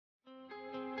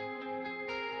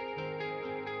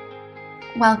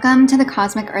Welcome to the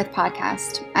Cosmic Earth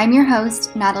Podcast. I'm your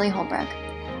host, Natalie Holbrook.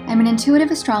 I'm an intuitive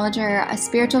astrologer, a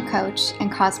spiritual coach, and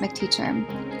cosmic teacher.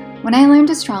 When I learned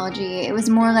astrology, it was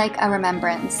more like a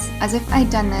remembrance, as if I'd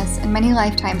done this in many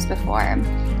lifetimes before.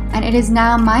 And it is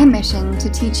now my mission to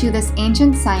teach you this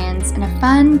ancient science in a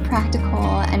fun,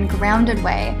 practical, and grounded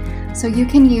way, so you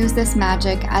can use this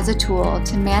magic as a tool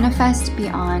to manifest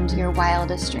beyond your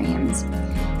wildest dreams.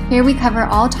 Here we cover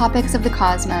all topics of the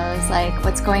cosmos, like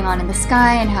what's going on in the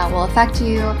sky and how it will affect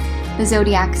you, the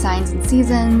zodiac signs and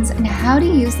seasons, and how to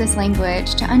use this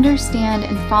language to understand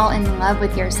and fall in love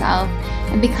with yourself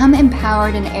and become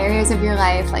empowered in areas of your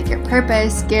life like your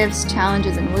purpose, gifts,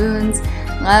 challenges, and wounds,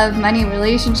 love, money,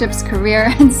 relationships, career,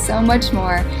 and so much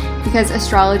more, because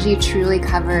astrology truly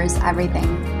covers everything.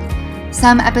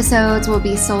 Some episodes will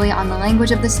be solely on the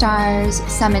language of the stars,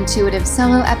 some intuitive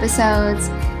solo episodes,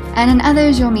 and in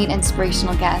others you'll meet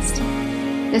inspirational guests.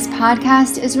 This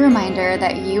podcast is a reminder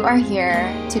that you are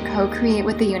here to co-create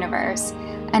with the universe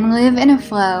and live in a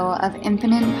flow of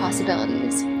infinite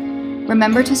possibilities.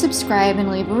 Remember to subscribe and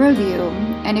leave a review,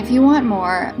 and if you want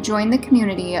more, join the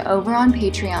community over on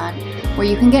Patreon, where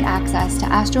you can get access to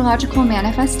astrological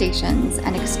manifestations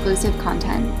and exclusive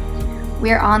content.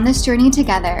 We are on this journey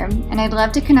together, and I'd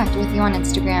love to connect with you on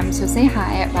Instagram, so say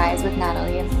hi at Rise with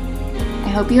Natalie.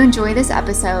 I hope you enjoy this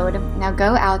episode. Now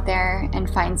go out there and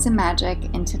find some magic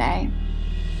in today.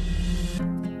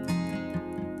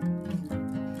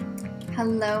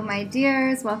 Hello, my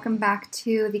dears. Welcome back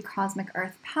to the Cosmic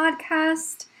Earth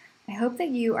Podcast. I hope that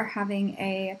you are having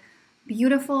a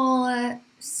beautiful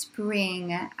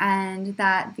spring and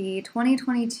that the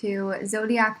 2022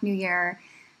 Zodiac New Year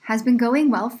has been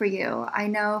going well for you. I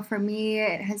know for me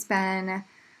it has been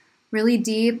really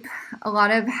deep, a lot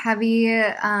of heavy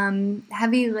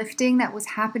lifting that was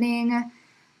happening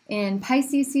in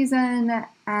Pisces season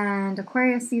and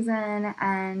Aquarius season,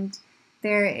 and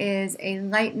there is a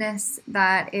lightness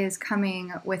that is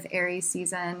coming with Aries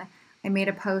season. I made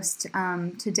a post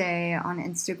today on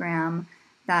Instagram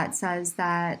that says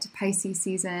that Pisces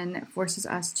season forces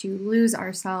us to lose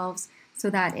ourselves so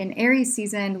that in Aries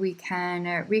season we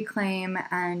can reclaim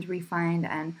and refine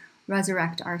and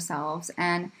resurrect ourselves.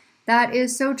 And that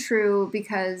is so true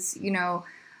because,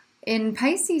 in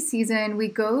Pisces season, we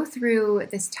go through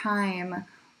this time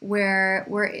where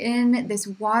we're in this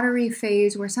watery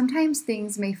phase where sometimes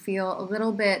things may feel a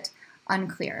little bit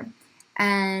unclear,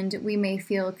 and we may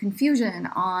feel confusion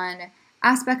on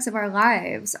aspects of our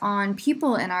lives, on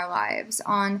people in our lives,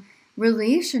 on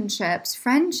relationships,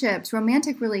 friendships,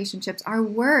 romantic relationships, our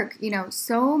work,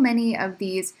 so many of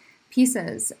these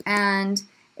pieces. And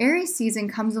Aries season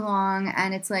comes along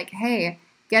and it's like, hey,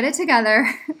 get it together.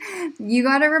 You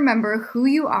got to remember who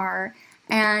you are.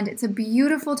 And it's a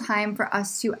beautiful time for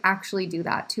us to actually do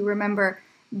that, to remember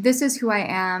this is who I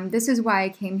am. This is why I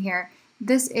came here.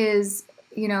 This is,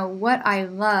 what I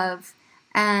love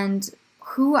and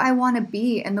who I want to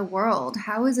be in the world.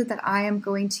 How is it that I am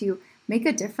going to make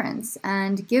a difference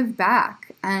and give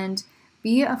back and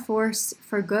be a force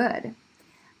for good?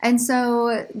 And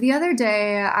so the other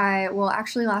day,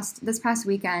 this past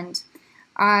weekend,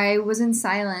 I was in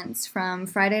silence from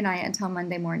Friday night until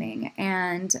Monday morning.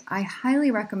 And I highly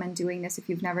recommend doing this if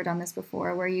you've never done this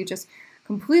before, where you just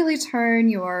completely turn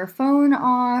your phone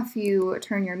off, you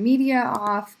turn your media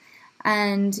off,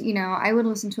 and, I would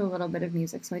listen to a little bit of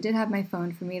music. So I did have my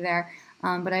phone for me there,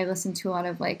 but I listened to a lot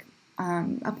of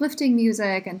uplifting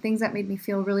music and things that made me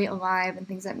feel really alive and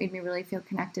things that made me really feel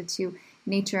connected to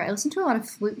nature. I listen to a lot of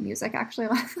flute music, actually, a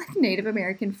lot of Native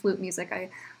American flute music. I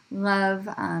love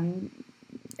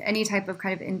any type of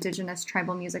kind of indigenous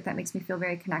tribal music that makes me feel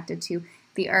very connected to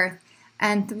the earth.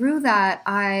 And through that,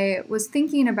 I was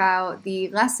thinking about the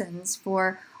lessons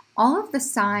for all of the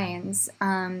signs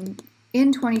in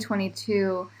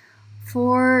 2022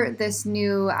 for this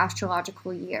new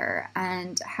astrological year,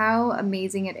 and how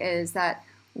amazing it is that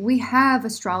we have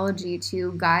astrology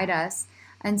to guide us.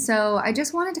 And so I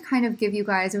just wanted to kind of give you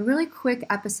guys a really quick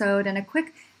episode and a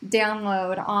quick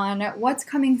download on what's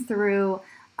coming through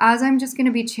as I'm just going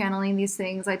to be channeling these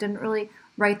things. I didn't really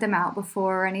write them out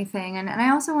before or anything. And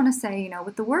I also want to say,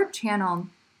 with the word channel,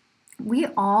 we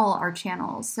all are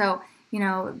channels. So,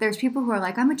 there's people who are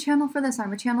like, I'm a channel for this,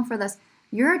 I'm a channel for this.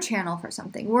 You're a channel for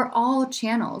something. We're all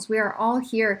channels. We are all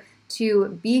here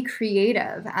to be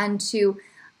creative and to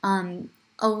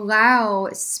allow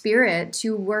spirit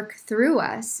to work through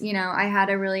us. I had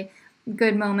a really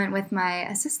good moment with my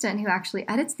assistant who actually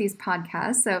edits these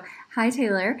podcasts. So hi,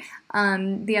 Taylor,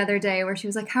 the other day where she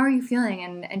was like, how are you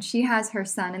feeling? And she has her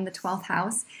sun in the 12th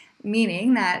house.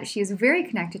 meaning that she's very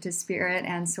connected to spirit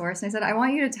and source. And I said, I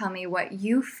want you to tell me what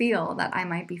you feel that I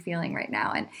might be feeling right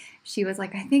now. And she was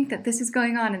like, I think that this is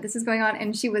going on and this is going on.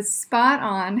 And she was spot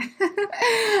on.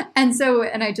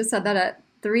 and I just said that at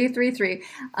 333.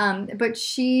 But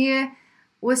she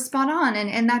was spot on.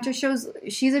 And that just shows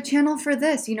she's a channel for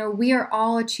this. We are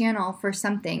all a channel for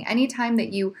something. Anytime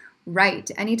that you write,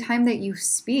 anytime that you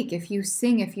speak, if you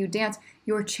sing, if you dance,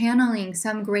 you're channeling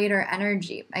some greater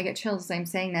energy. I get chills as I'm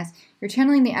saying this. You're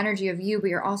channeling the energy of you, but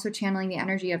you're also channeling the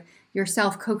energy of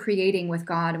yourself, co-creating with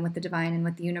God and with the divine and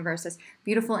with the universe, this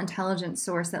beautiful intelligent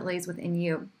source that lays within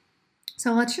you.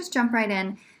 So let's just jump right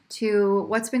in to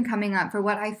what's been coming up for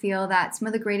what I feel that some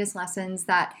of the greatest lessons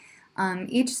that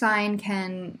each sign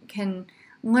can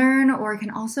learn or can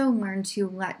also learn to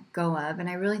let go of. And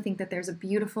I really think that there's a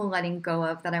beautiful letting go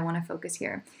of that I want to focus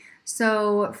here.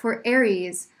 So for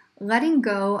Aries, letting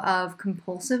go of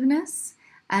compulsiveness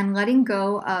and letting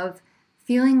go of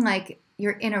feeling like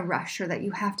you're in a rush or that you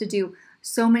have to do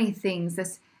so many things,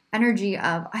 this energy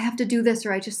of I have to do this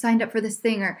or I just signed up for this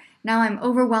thing or now I'm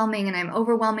overwhelming and I'm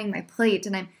overwhelming my plate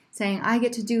and I'm saying I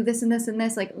get to do this and this and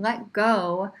this. Like let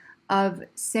go of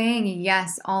saying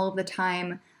yes all of the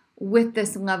time with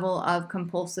this level of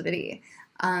compulsivity,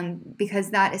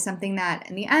 because that is something that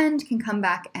in the end can come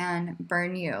back and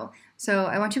burn you. So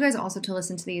I want you guys also to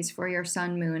listen to these for your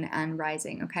sun, moon, and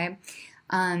rising, okay?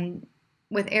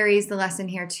 With Aries, the lesson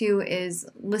here too is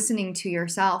listening to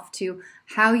yourself, to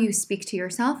how you speak to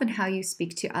yourself and how you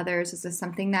speak to others. Is this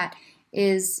something that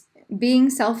is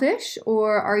being selfish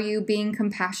or are you being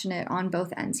compassionate on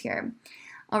both ends here?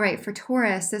 All right, for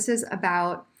Taurus, this is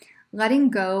about letting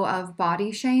go of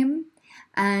body shame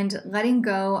and letting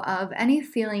go of any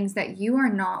feelings that you are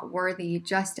not worthy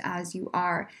just as you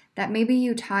are, that maybe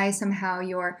you tie somehow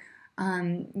your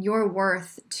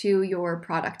worth to your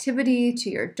productivity, to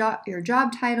your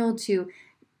job title, to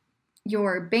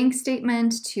your bank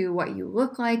statement, to what you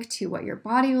look like, to what your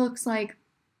body looks like.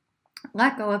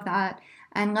 Let go of that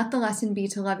and let the lesson be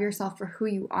to love yourself for who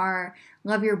you are,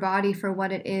 love your body for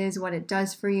what it is, what it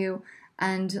does for you,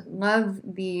 and love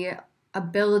the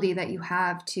ability that you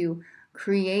have to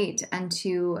create and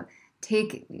to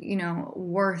take,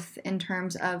 worth in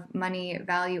terms of money,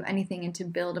 value, anything, and to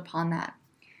build upon that.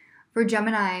 For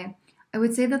Gemini, I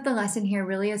would say that the lesson here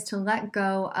really is to let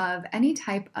go of any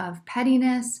type of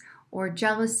pettiness or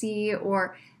jealousy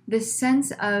or this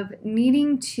sense of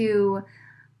needing to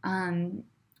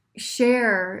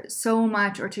share so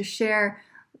much or to share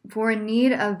for a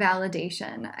need of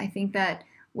validation. I think that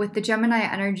with the Gemini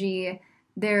energy,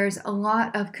 there's a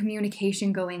lot of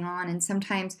communication going on, and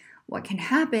sometimes what can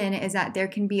happen is that there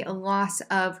can be a loss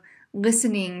of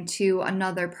listening to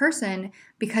another person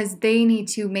because they need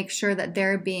to make sure that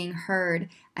they're being heard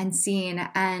and seen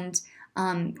and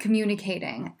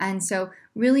communicating. And so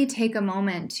really take a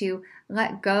moment to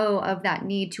let go of that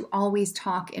need to always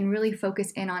talk and really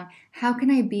focus in on how can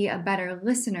I be a better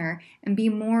listener and be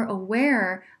more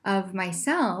aware of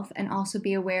myself and also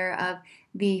be aware of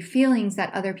the feelings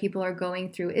that other people are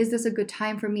going through. Is this a good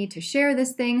time for me to share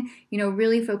this thing?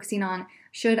 Really focusing on,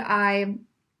 should I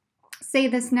say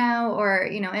this now? Or,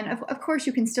 and of course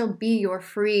you can still be your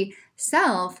free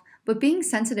self, but being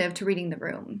sensitive to reading the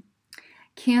room.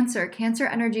 Cancer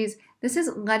energies, this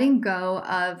is letting go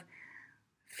of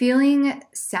feeling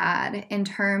sad in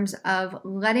terms of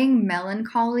letting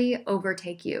melancholy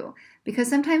overtake you. Because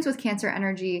sometimes with Cancer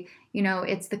energy,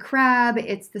 it's the crab,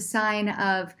 it's the sign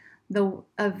of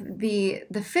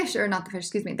the fish, or not the fish,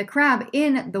 excuse me, the crab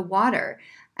in the water.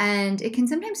 And it can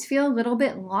sometimes feel a little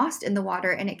bit lost in the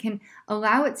water and it can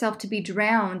allow itself to be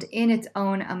drowned in its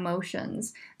own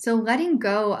emotions. So letting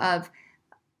go of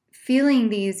feeling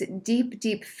these deep,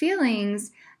 deep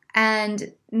feelings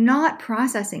and not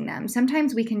processing them.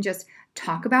 Sometimes we can just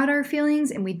talk about our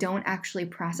feelings and we don't actually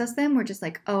process them. We're just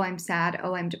like, oh, I'm sad.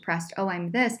 Oh, I'm depressed. Oh,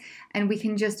 I'm this. And we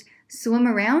can just swim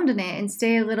around in it and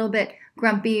stay a little bit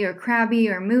grumpy or crabby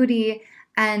or moody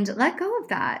and let go of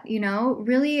that,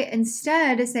 really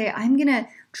instead say, I'm going to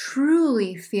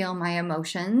truly feel my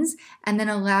emotions and then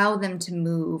allow them to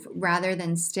move rather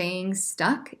than staying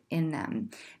stuck in them.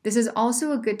 This is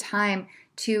also a good time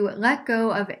to let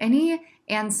go of any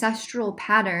ancestral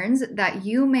patterns that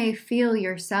you may feel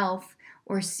yourself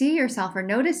or see yourself or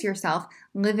notice yourself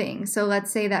living. So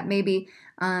let's say that maybe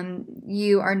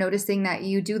you are noticing that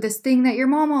you do this thing that your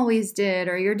mom always did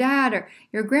or your dad or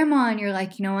your grandma, and you're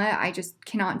like, you know what, I just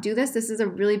cannot do this. This is a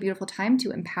really beautiful time to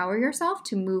empower yourself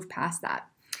to move past that.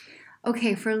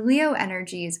 Okay, for Leo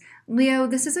energies, Leo,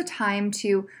 this is a time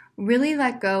to really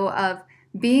let go of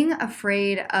being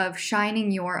afraid of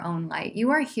shining your own light.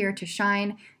 You are here to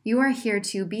shine. You are here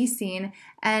to be seen.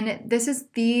 And this is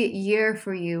the year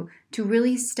for you to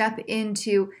really step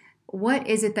into what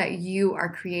is it that you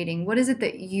are creating? What is it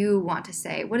that you want to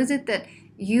say? What is it that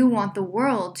you want the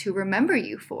world to remember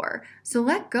you for? So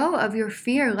let go of your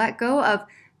fear. Let go of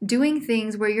doing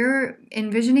things where you're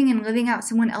envisioning and living out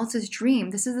someone else's dream.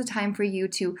 This is the time for you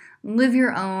to live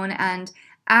your own and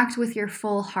act with your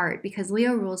full heart, because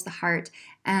Leo rules the heart,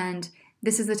 and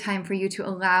this is the time for you to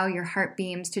allow your heart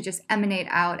beams to just emanate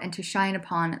out and to shine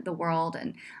upon the world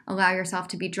and allow yourself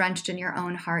to be drenched in your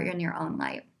own heart and your own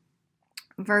light.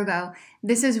 Virgo,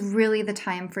 this is really the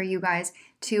time for you guys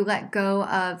to let go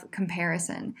of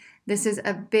comparison. This is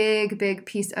a big, big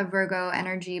piece of Virgo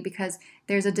energy because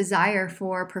there's a desire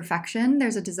for perfection.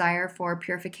 There's a desire for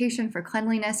purification, for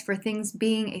cleanliness, for things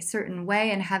being a certain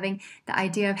way and having the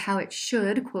idea of how it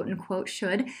should, quote unquote,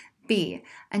 should be.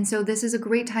 And so this is a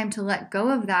great time to let go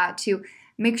of that, to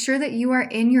make sure that you are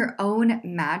in your own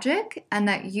magic and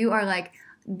that you are like,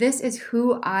 this is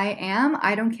who I am.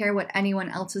 I don't care what anyone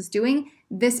else is doing.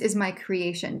 This is my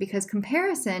creation, because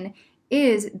comparison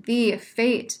is the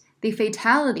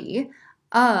fatality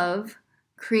of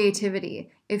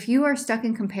creativity. If you are stuck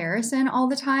in comparison all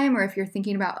the time, or if you're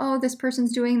thinking about, oh, this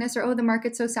person's doing this, or oh, the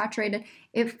market's so saturated,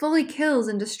 it fully kills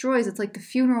and destroys. It's like the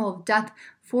funeral of death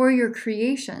for your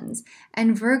creations.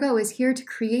 And Virgo is here to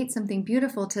create something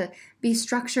beautiful, to be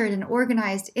structured and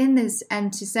organized in this,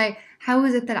 and to say, how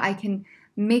is it that I can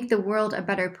make the world a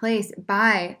better place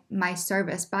by my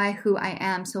service, by who I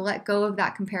am? So let go of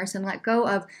that comparison. Let go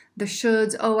of the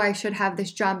shoulds. Oh, I should have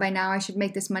this job by now. I should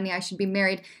make this money. I should be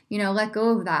married. Let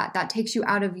go of that. That takes you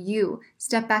out of you.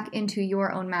 Step back into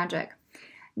your own magic.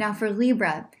 Now for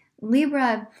Libra,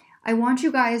 I want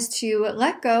you guys to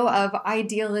let go of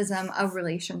idealism of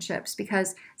relationships,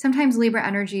 because sometimes Libra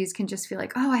energies can just feel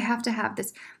like, oh, I have to have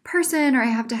this person, or I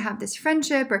have to have this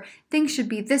friendship, or things should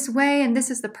be this way, and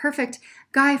this is the perfect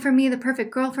guy for me, the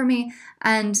perfect girl for me.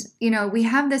 And, we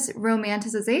have this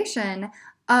romanticization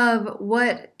of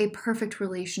what a perfect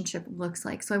relationship looks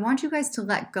like. So I want you guys to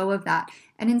let go of that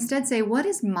and instead say, what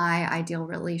is my ideal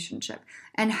relationship?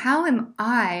 And how am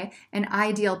I an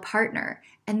ideal partner?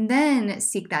 And then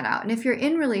seek that out. And if you're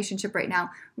in relationship right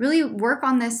now, really work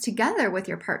on this together with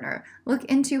your partner. Look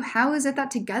into how is it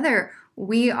that together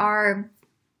we are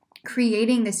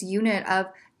creating this unit of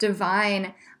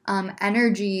divine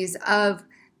energies, of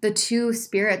the two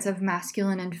spirits of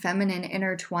masculine and feminine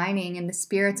intertwining, and the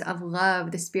spirits of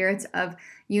love, the spirits of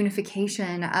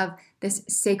unification, of this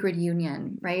sacred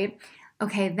union, right?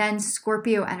 Okay, then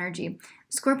Scorpio energy.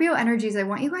 Scorpio energies, I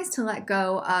want you guys to let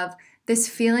go of this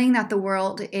feeling that the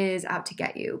world is out to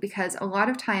get you, because a lot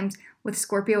of times with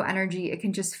Scorpio energy, it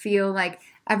can just feel like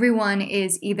everyone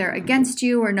is either against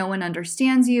you, or no one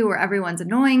understands you, or everyone's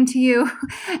annoying to you,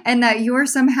 and that you're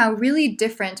somehow really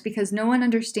different because no one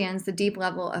understands the deep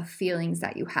level of feelings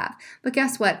that you have. But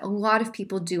guess what? A lot of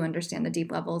people do understand the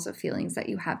deep levels of feelings that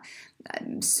you have.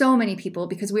 So many people,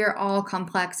 because we are all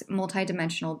complex,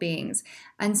 multidimensional beings.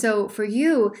 And so for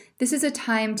you, this is a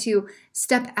time to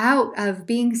step out of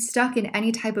being stuck in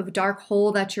any type of dark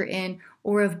hole that you're in,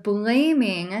 or of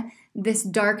blaming this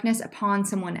darkness upon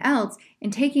someone else,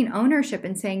 and taking ownership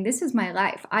and saying, this is my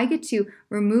life. I get to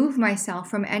remove myself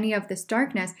from any of this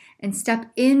darkness and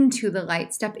step into the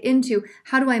light, step into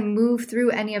how do I move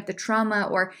through any of the trauma,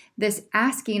 or this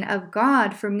asking of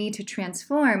God for me to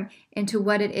transform into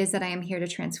what it is that I am here to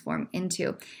transform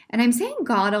into. And I'm saying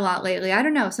God a lot lately. I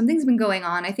don't know, something's been going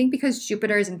on. I think because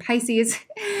Jupiter is in Pisces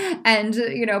and,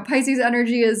 Pisces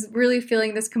energy is really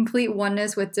feeling this complete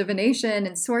oneness with divination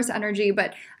and source energy.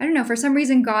 But I don't know, for some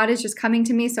reason, God is just coming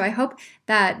to me. So I hope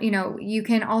that, you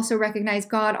can also recognize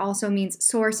God also means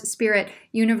source, spirit,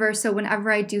 universe. So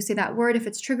whenever I do say that word, if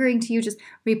it's triggering to you, just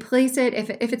replace it. If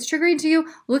it's triggering to you,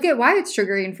 look at why it's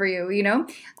triggering for you,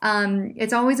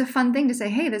 It's always a fun thing to say,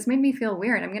 hey, this made me feel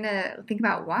weird. I'm going to think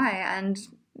about why and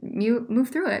move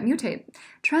through it, mutate,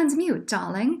 transmute,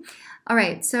 darling. All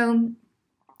right, so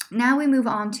now we move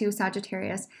on to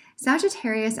Sagittarius.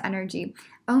 Sagittarius energy.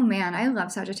 Oh man, I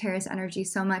love Sagittarius energy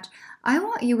so much. I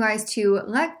want you guys to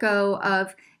let go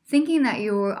of thinking that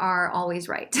you are always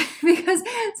right, because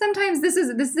sometimes this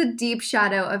is a deep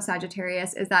shadow of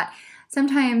Sagittarius, is that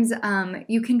sometimes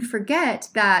you can forget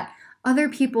that other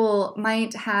people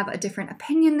might have a different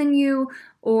opinion than you,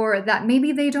 or that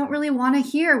maybe they don't really want to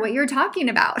hear what you're talking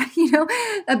about.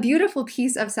 A beautiful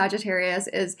piece of Sagittarius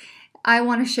is, I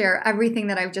want to share everything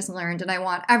that I've just learned, and I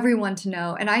want everyone to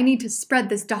know, and I need to spread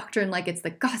this doctrine like it's the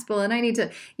gospel, and I need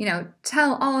to,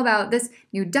 tell all about this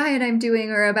new diet I'm doing,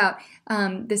 or about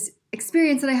this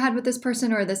experience that I had with this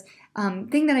person, or this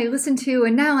thing that I listened to,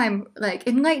 and now I'm like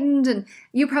enlightened, and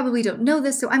you probably don't know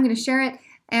this, so I'm going to share it.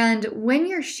 And when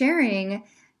you're sharing,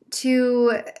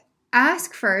 to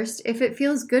ask first if it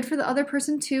feels good for the other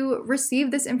person to receive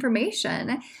this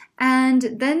information, and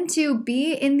then to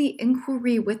be in the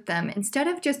inquiry with them instead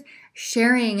of just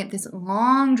sharing this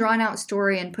long drawn out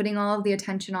story and putting all of the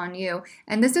attention on you.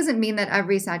 And this doesn't mean that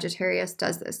every Sagittarius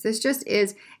does this. This just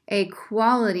is a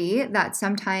quality that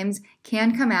sometimes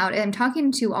can come out. And I'm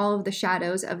talking to all of the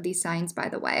shadows of these signs, by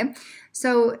the way.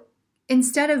 So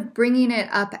instead of bringing it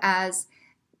up as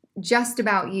just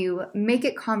about you, make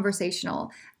it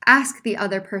conversational. Ask the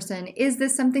other person, is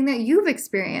this something that you've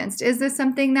experienced? Is this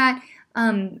something that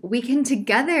we can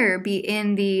together be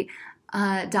in the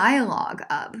dialogue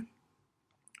of?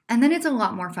 And then it's a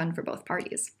lot more fun for both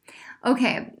parties.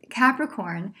 Okay,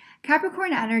 Capricorn.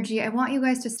 Capricorn energy, I want you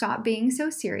guys to stop being so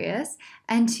serious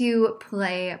and to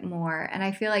play more. And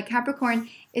I feel like Capricorn,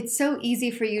 it's so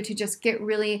easy for you to just get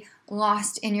really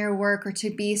lost in your work or to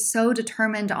be so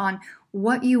determined on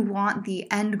what you want the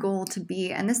end goal to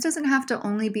be. And this doesn't have to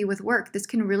only be with work. This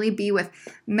can really be with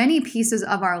many pieces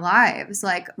of our lives,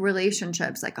 like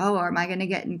relationships, like, oh, am I going to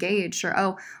get engaged? Or,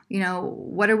 oh,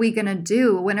 what are we going to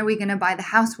do? When are we going to buy the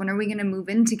house? When are we going to move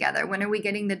in together? When are we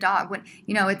getting the dog? When,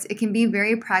 it can be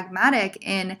very pragmatic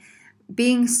in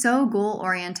being so goal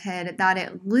oriented that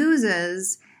it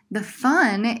loses the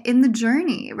fun in the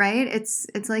journey, right? It's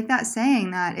like that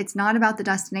saying that it's not about the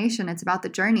destination, it's about the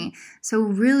journey. So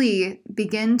really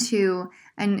begin to,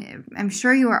 and I'm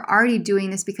sure you are already doing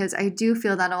this, because I do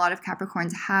feel that a lot of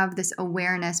Capricorns have this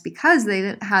awareness because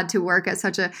they had to work at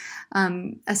such a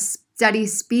steady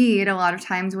speed a lot of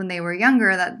times when they were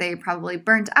younger, that they probably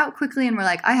burnt out quickly and were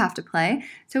like, I have to play.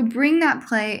 So bring that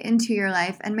play into your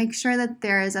life and make sure that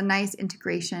there is a nice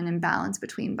integration and balance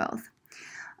between both.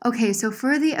 Okay, so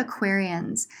for the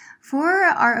Aquarians, for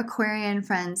our Aquarian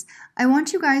friends, I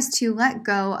want you guys to let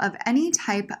go of any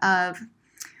type of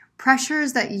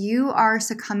pressures that you are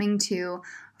succumbing to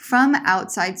from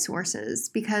outside sources,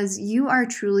 because you are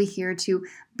truly here to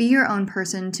be your own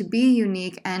person, to be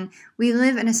unique, and we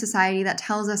live in a society that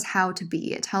tells us how to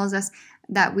be. It tells us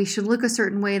that we should look a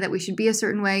certain way, that we should be a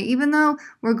certain way, even though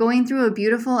we're going through a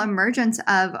beautiful emergence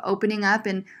of opening up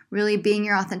and really being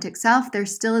your authentic self, there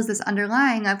still is this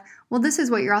underlying of, well, this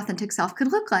is what your authentic self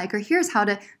could look like, or here's how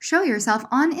to show yourself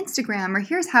on Instagram, or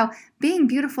here's how being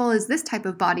beautiful is this type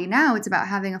of body. Now it's about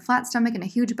having a flat stomach and a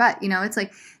huge butt. It's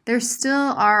like there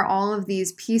still are all of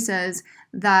these pieces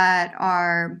that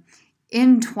are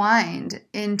intertwined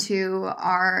into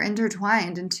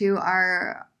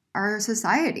our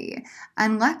society,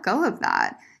 and let go of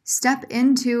that. Step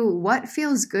into what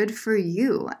feels good for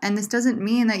you. And this doesn't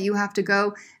mean that you have to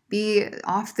go be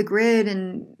off the grid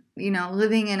and,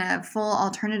 living in a full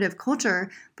alternative culture,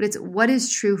 but it's what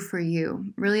is true for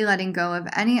you. Really letting go of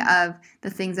any of the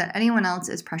things that anyone else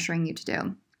is pressuring you to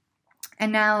do.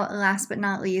 And now, last but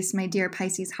not least, my dear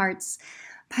Pisces hearts,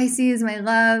 Pisces, my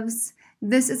loves,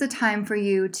 this is a time for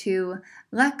you to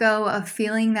let go of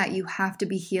feeling that you have to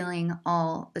be healing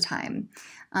all the time.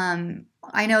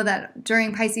 I know that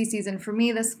during Pisces season, for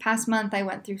me this past month, I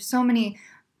went through so many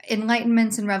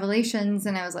enlightenments and revelations,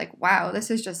 and I was like, wow,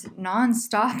 this is just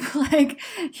nonstop. Like,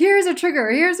 here's a trigger,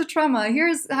 here's a trauma,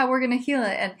 here's how we're going to heal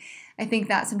it. And I think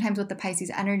that sometimes with the Pisces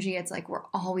energy, it's like we're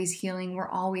always healing, we're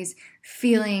always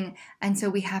feeling, and so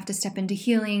we have to step into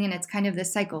healing, and it's kind of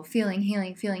this cycle, feeling,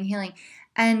 healing, feeling, healing.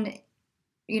 And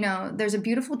there's a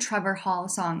beautiful Trevor Hall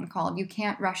song called You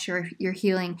Can't Rush Your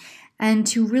Healing. And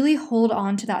to really hold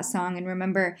on to that song and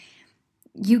remember,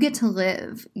 you get to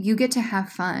live, you get to have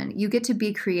fun, you get to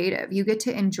be creative, you get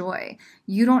to enjoy.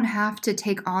 You don't have to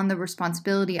take on the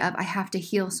responsibility of, I have to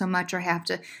heal so much, or I have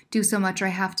to do so much, or I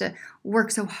have to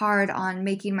work so hard on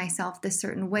making myself this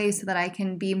certain way so that I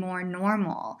can be more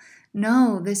normal.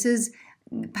 No, this is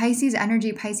Pisces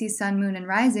energy, Pisces sun, moon, and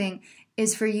rising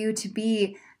is for you to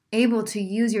be able to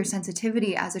use your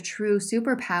sensitivity as a true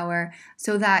superpower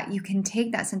so that you can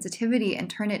take that sensitivity and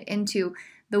turn it into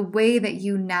the way that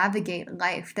you navigate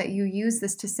life, that you use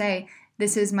this to say,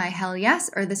 this is my hell yes,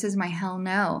 or this is my hell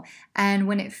no. And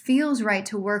when it feels right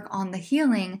to work on the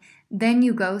healing, then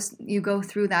you go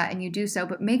through that and you do so.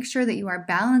 But make sure that you are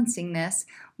balancing this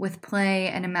with play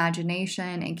and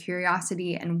imagination and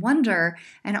curiosity and wonder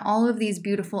and all of these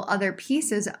beautiful other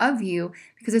pieces of you,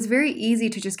 because it's very easy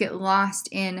to just get lost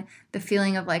in the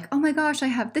feeling of like, oh my gosh, I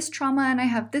have this trauma and I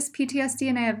have this PTSD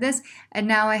and I have this, and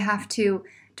now I have to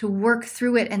work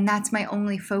through it, and that's my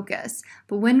only focus.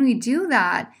 But when we do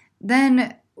that,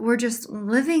 then we're just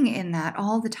living in that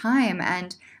all the time,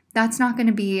 and that's not going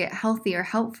to be healthy or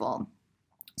helpful.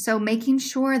 So making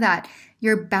sure that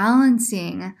you're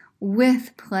balancing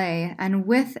with play and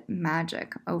with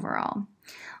magic overall.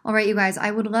 All right, you guys,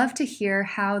 I would love to hear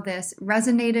how this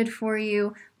resonated for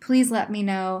you. Please let me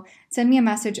know. Send me a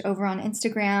message over on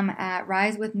Instagram at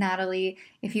Rise with Natalie.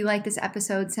 If you like this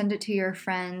episode, send it to your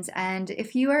friends. And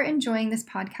if you are enjoying this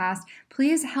podcast,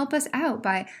 please help us out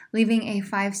by leaving a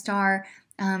 5-star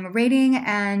rating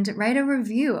and write a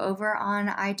review over on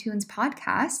iTunes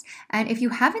podcast. And if you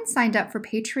haven't signed up for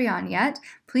Patreon yet,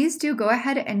 please do go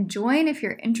ahead and join if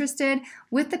you're interested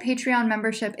with the Patreon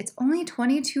membership. It's only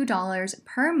 $22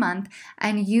 per month,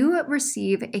 and you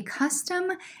receive a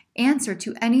custom answer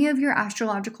to any of your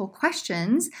astrological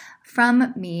questions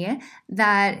from me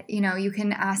that, you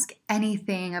can ask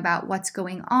anything about what's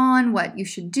going on, what you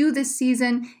should do this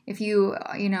season. If you,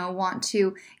 want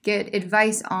to get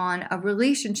advice on a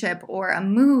relationship or a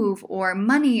move or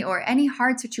money or any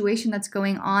hard situation that's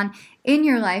going on in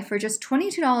your life, for just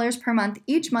 $22 per month,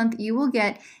 each month you will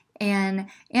get an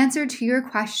answer to your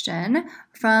question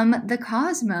from the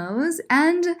cosmos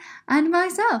and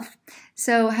myself.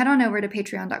 So head on over to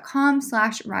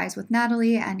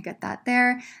patreon.com/risewithnatalie and get that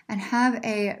there. And have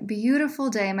a beautiful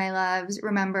day, my loves.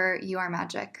 Remember, you are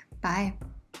magic. Bye.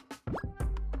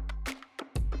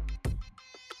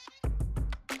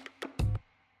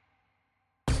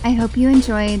 I hope you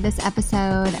enjoyed this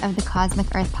episode of the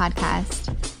Cosmic Earth Podcast.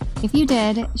 If you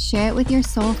did, share it with your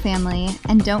soul family,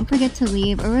 and don't forget to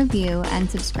leave a review and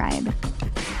subscribe.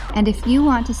 And if you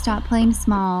want to stop playing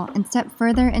small and step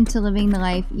further into living the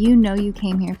life you know you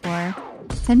came here for,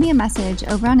 send me a message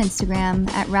over on Instagram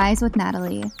at Rise with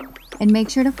Natalie, and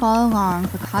make sure to follow along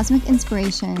for cosmic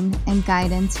inspiration and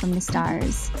guidance from the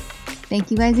stars. Thank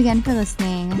you guys again for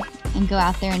listening, and go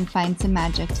out there and find some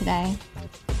magic today.